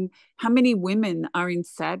met? And how many women are in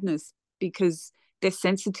sadness because their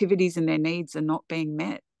sensitivities and their needs are not being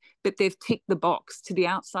met? But they've ticked the box to the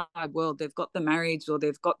outside world. They've got the marriage or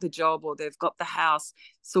they've got the job or they've got the house.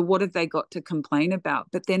 So what have they got to complain about?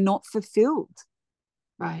 But they're not fulfilled.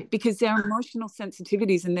 Right. Because their emotional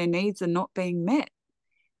sensitivities and their needs are not being met.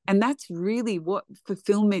 And that's really what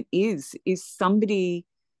fulfillment is somebody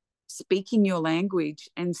speaking your language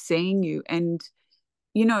and seeing you. And,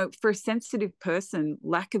 for a sensitive person,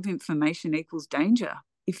 lack of information equals danger.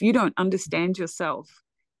 If you don't understand yourself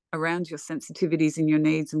around your sensitivities and your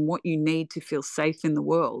needs and what you need to feel safe in the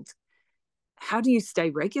world, how do you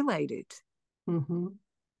stay regulated? Mm-hmm.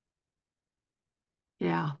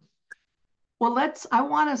 Yeah. Well, I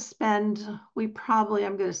want to spend, I'm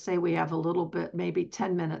going to say we have a little bit, maybe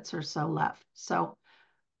 10 minutes or so left. So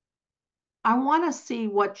I want to see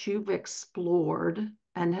what you've explored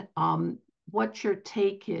and what your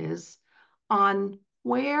take is on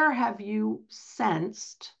where have you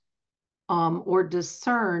sensed or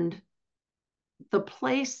discerned the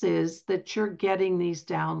places that you're getting these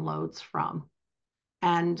downloads from.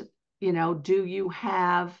 And, do you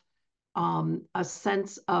have a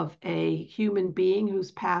sense of a human being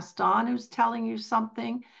who's passed on who's telling you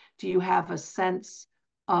something? Do you have a sense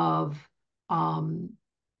of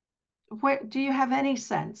where? Do you have any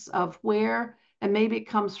sense of where? And maybe it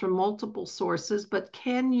comes from multiple sources, but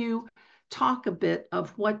can you talk a bit of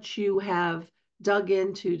what you have dug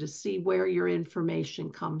into to see where your information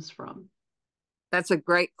comes from? That's a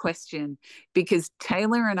great question, because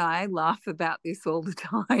Taylor and I laugh about this all the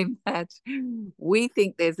time, that we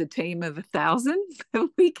think there's a team of 1,000 that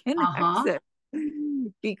we can access,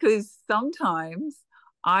 because sometimes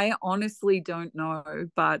I honestly don't know,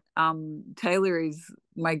 but Taylor is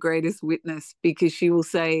my greatest witness, because she will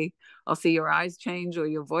say, I'll see your eyes change or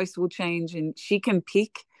your voice will change, and she can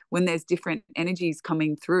pick when there's different energies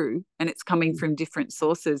coming through, and it's coming from different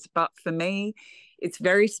sources. But for me, it's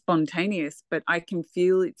very spontaneous, but I can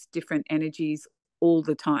feel it's different energies all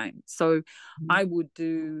the time. So I would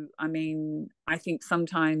do, I mean, I think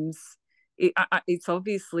sometimes it's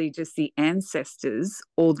obviously just the ancestors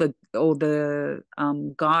or the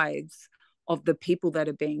guides of the people that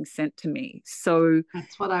are being sent to me. So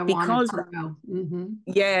that's what I wanted to know. Mm-hmm.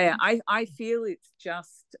 Yeah, I feel it's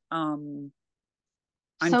just I'm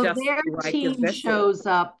so just their like team shows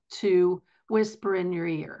up to whisper in your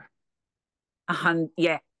ear.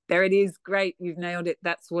 Yeah, there it is. Great, you've nailed it.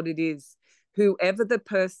 That's what it is. Whoever the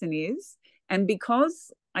person is. And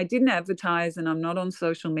because I didn't advertise and I'm not on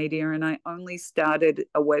social media, and I only started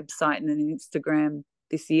a website and an Instagram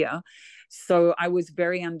this year, so I was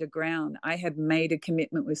very underground. I had made a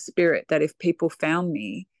commitment with Spirit that if people found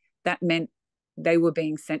me, that meant they were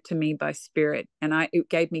being sent to me by Spirit, and it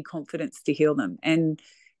gave me confidence to heal them. And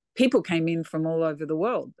people came in from all over the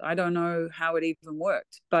world. I don't know how it even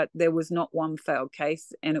worked, but there was not one failed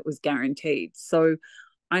case, and it was guaranteed. So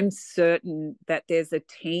I'm certain that there's a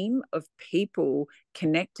team of people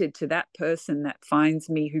connected to that person that finds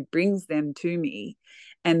me, who brings them to me.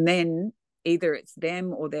 And then either it's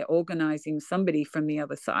them or they're organizing somebody from the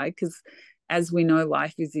other side. Because as we know,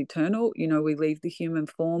 life is eternal. You know, we leave the human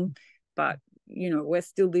form, but we're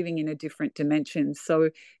still living in a different dimension.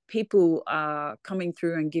 So people are coming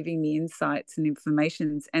through and giving me insights and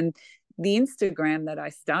informations. And the Instagram that I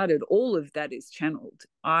started, all of that is channeled.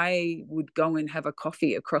 I would go and have a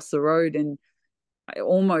coffee across the road, and I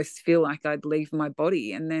almost feel like I'd leave my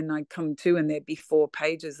body, and then I'd come to and there'd be 4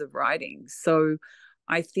 pages of writing. So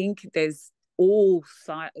I think there's all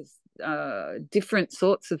different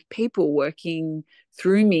sorts of people working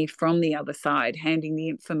through me from the other side, handing the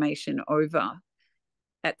information over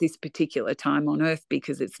at this particular time on Earth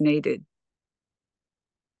because it's needed.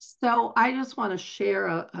 So I just want to share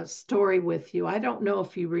a story with you. I don't know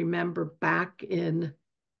if you remember back in,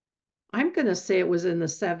 I'm going to say it was in the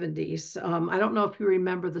 70s. I don't know if you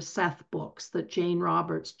remember the Seth books that Jane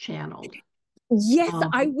Roberts channeled. Yes,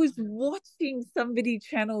 I was watching somebody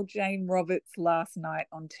channel Jane Roberts last night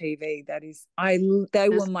on TV. They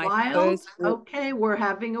were my first. Okay, we're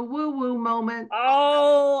having a woo-woo moment.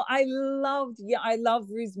 Oh, I love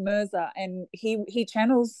Riz Mirza, and he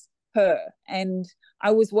channels her. And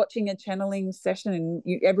I was watching a channeling session, and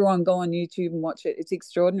everyone go on YouTube and watch it. It's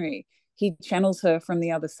extraordinary. He channels her from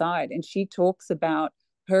the other side, and she talks about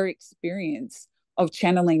her experience of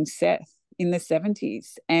channeling Seth in the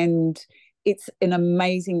 70s. And it's an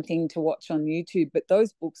amazing thing to watch on YouTube, but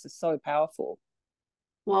those books are so powerful.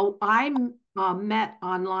 Well, I met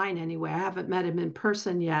online anyway. I haven't met him in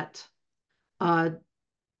person yet. A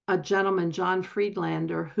gentleman, John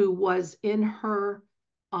Friedlander, who was in her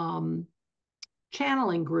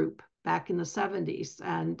channeling group back in the 70s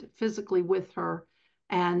and physically with her,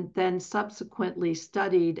 and then subsequently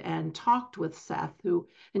studied and talked with Seth,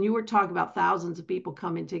 and you were talking about thousands of people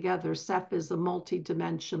coming together. Seth is a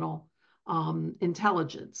multi-dimensional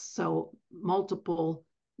intelligence, so multiple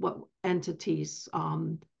entities,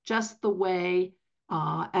 just the way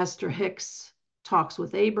Esther Hicks talks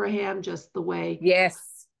with Abraham, just the way,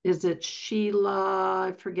 yes, is it Sheila,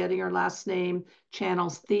 I'm forgetting her last name,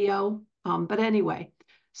 channels Theo. But anyway,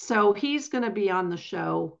 so he's going to be on the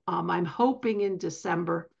show. I'm hoping in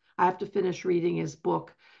December. I have to finish reading his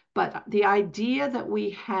book, but the idea that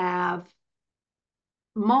we have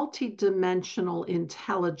multidimensional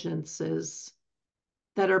intelligences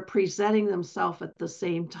that are presenting themselves at the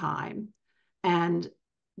same time. And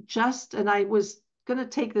I was going to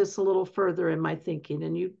take this a little further in my thinking,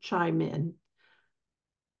 and you chime in.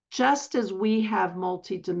 Just as we have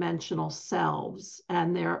multidimensional selves,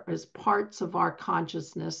 and there is parts of our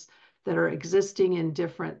consciousness that are existing in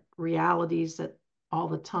different realities all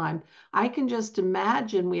the time, I can just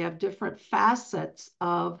imagine we have different facets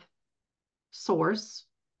of source,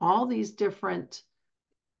 all these different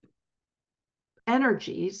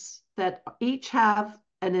energies that each have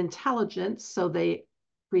an intelligence, so they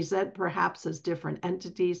present perhaps as different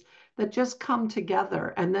entities that just come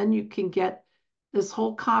together. And then you can get this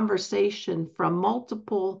whole conversation from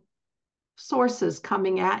multiple sources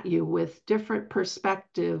coming at you with different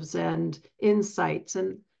perspectives and insights.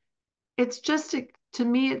 And it's just, to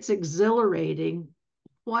me, it's exhilarating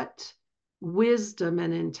what wisdom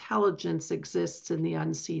and intelligence exists in the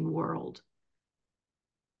unseen world?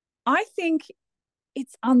 I think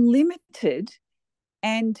it's unlimited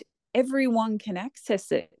and everyone can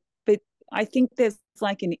access it. But I think there's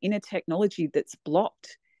like an inner technology that's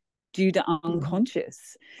blocked due to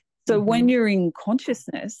unconscious. So when you're in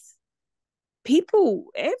consciousness,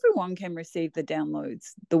 everyone can receive the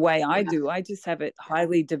downloads the way I do. I just have it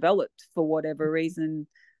highly developed for whatever reason.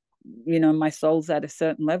 My soul's at a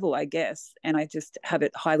certain level, I guess, and I just have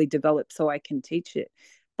it highly developed so I can teach it.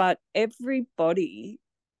 But everybody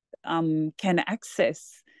can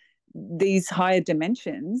access these higher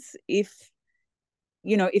dimensions if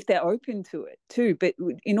they're open to it too. But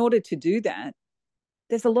in order to do that,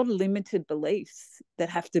 there's a lot of limited beliefs that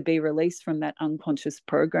have to be released from that unconscious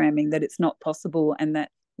programming, that it's not possible and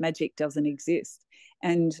that magic doesn't exist.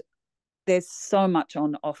 And there's so much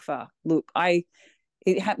on offer. Look,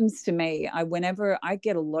 it happens to me. Whenever I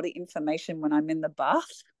get a lot of information when I'm in the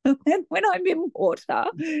bath and when I'm in water,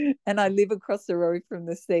 and I live across the road from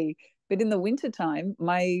the sea. But in the wintertime,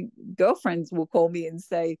 my girlfriends will call me and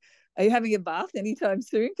say, "Are you having a bath anytime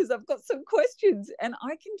soon? Because I've got some questions." And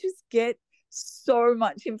I can just get so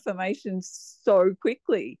much information so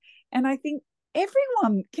quickly. And I think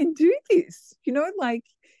everyone can do this, like,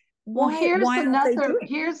 well, why aren't they doing it?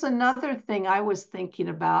 Here's another thing I was thinking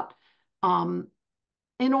about.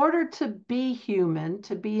 In order to be human,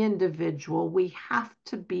 to be individual, we have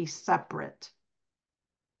to be separate.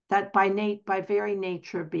 That by very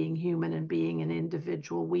nature of being human and being an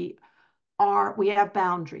individual, we have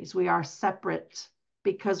boundaries. We are separate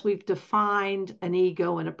because we've defined an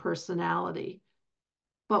ego and a personality.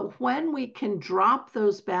 But when we can drop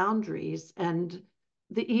those boundaries, and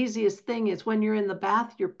the easiest thing is when you're in the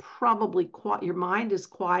bath, you're probably your mind is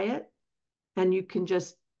quiet and you can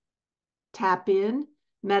just tap in.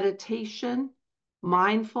 Meditation,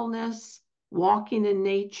 mindfulness, walking in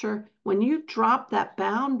nature. When you drop that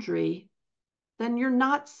boundary, then you're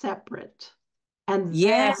not separate. And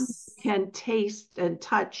then you can taste and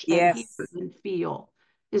touch and hear and feel.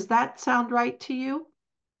 Does that sound right to you?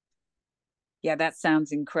 Yeah, that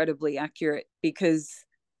sounds incredibly accurate, because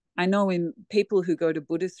I know in people who go to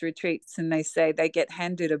Buddhist retreats and they say they get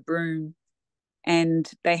handed a broom and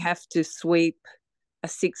they have to sweep a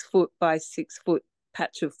 6-foot by 6-foot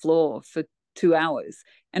patch of floor for 2 hours,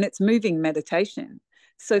 and it's moving meditation.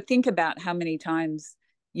 So think about how many times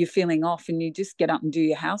you're feeling off and you just get up and do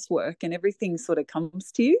your housework and everything sort of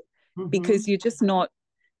comes to you because you're not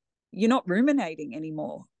ruminating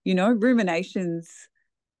anymore. Ruminations,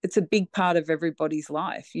 it's a big part of everybody's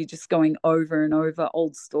life. You're just going over and over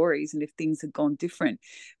old stories and if things have gone different.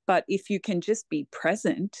 But if you can just be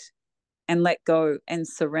present and let go and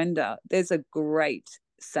surrender, there's a great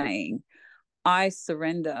saying, "I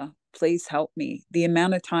surrender, please help me." The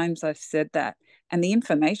amount of times I've said that, and the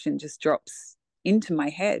information just drops into my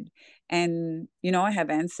head. And, I have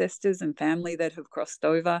ancestors and family that have crossed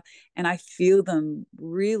over, and I feel them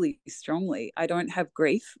really strongly. I don't have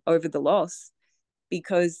grief over the loss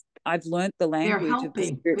because I've learned the language of the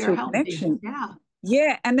spiritual connection.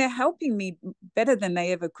 Yeah, and they're helping me better than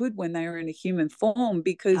they ever could when they were in a human form,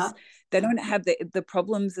 because they don't have the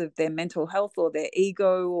problems of their mental health or their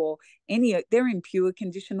ego or they're in pure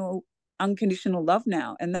unconditional love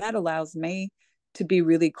now. And that allows me to be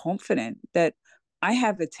really confident that I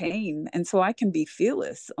have a team, and so I can be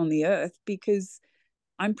fearless on the earth because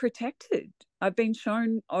I'm protected. I've been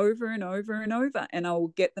shown over and over and over, and I'll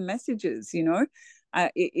get the messages,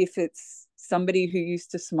 if it's somebody who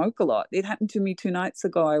used to smoke a lot. It happened to me 2 nights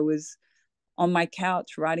ago. I was on my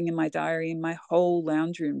couch writing in my diary and my whole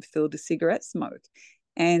lounge room filled with cigarette smoke.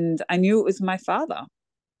 And I knew it was my father,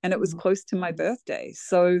 and it was close to my birthday.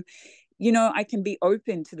 So, I can be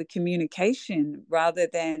open to the communication rather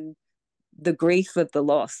than the grief of the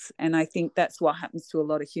loss. And I think that's what happens to a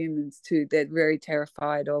lot of humans too. They're very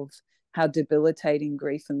terrified of how debilitating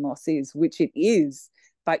grief and loss is, which it is,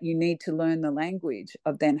 but you need to learn the language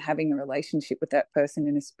of then having a relationship with that person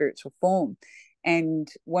in a spiritual form. And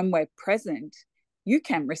when we're present, you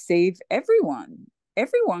can receive everyone.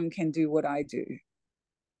 Everyone can do what I do.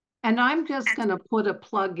 And I'm just going to put a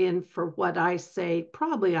plug in for what I say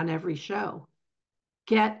probably on every show.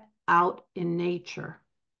 Get out in nature.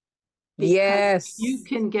 Because you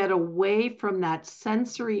can get away from that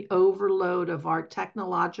sensory overload of our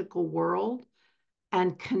technological world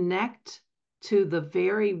and connect to the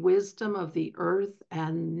very wisdom of the earth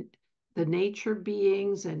and the nature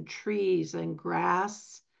beings and trees and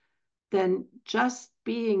grass. Then just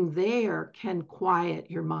being there can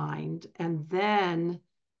quiet your mind, and then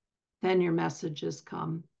your messages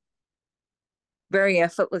come. very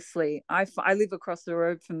effortlessly. I live across the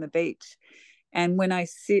road from the beach, and when I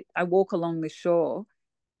walk along the shore,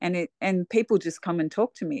 and people just come and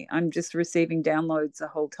talk to me. I'm just receiving downloads the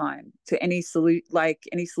whole time. To any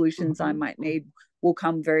solutions I might need will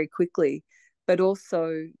come very quickly. But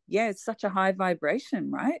also, yeah, it's such a high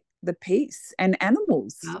vibration, right? The peace, and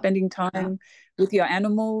animals, spending time with your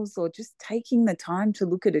animals, or just taking the time to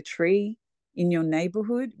look at a tree in your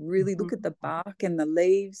neighborhood, really look at the bark and the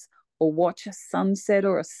leaves, or watch a sunset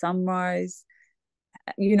or a sunrise.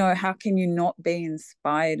 You know, how can you not be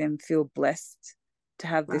inspired and feel blessed to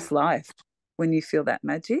have this life when you feel that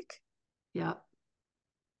magic? Yeah.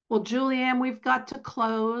 Well, Julianne, we've got to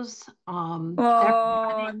close. I'm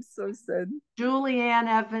so sad. Julianne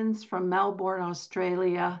Evans from Melbourne,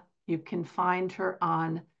 Australia. You can find her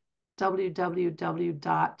on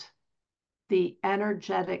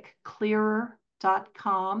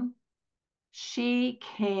www.theenergeticclearer.com. She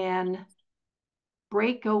can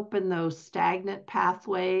break open those stagnant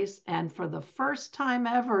pathways, and for the first time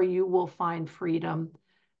ever, you will find freedom.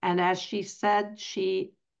 And as she said,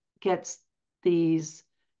 she gets these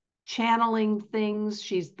channeling things.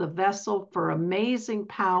 She's the vessel for amazing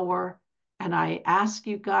power. And I ask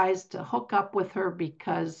you guys to hook up with her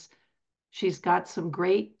because she's got some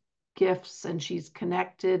great gifts and she's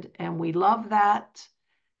connected, and we love that.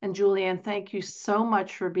 And Julianne, thank you so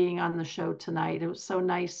much for being on the show tonight. It was so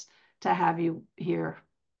nice to have you here.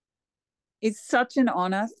 It's such an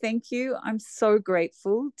honor. Thank you. I'm so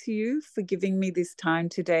grateful to you for giving me this time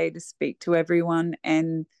today to speak to everyone.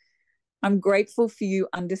 And I'm grateful for you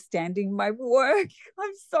understanding my work.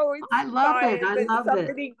 I'm so inspired. I love it. I love it.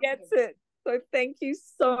 Somebody gets it. So thank you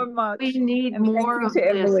so much. We need more of this.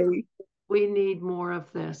 Emily. We need more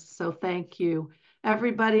of this. So thank you.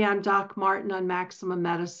 Everybody, I'm Doc Martin on Maximum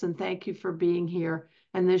Medicine. Thank you for being here.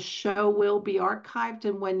 And this show will be archived,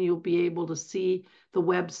 and when you'll be able to see the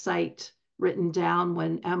website written down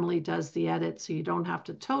when Emily does the edit, so you don't have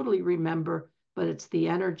to totally remember, but it's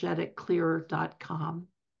theenergeticclearer.com.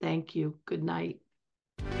 Thank you. Good night.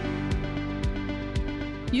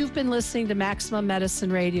 You've been listening to Maximum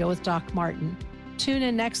Medicine Radio with Doc Martin. Tune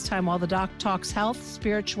in next time while the doc talks health,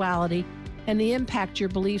 spirituality, and the impact your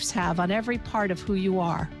beliefs have on every part of who you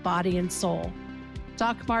are, body and soul.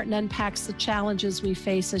 Doc Martin unpacks the challenges we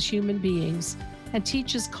face as human beings and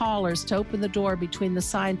teaches callers to open the door between the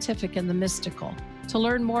scientific and the mystical. To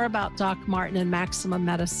learn more about Doc Martin and Maximum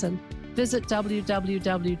Medicine, visit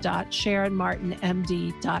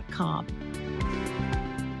www.sharonmartinmd.com.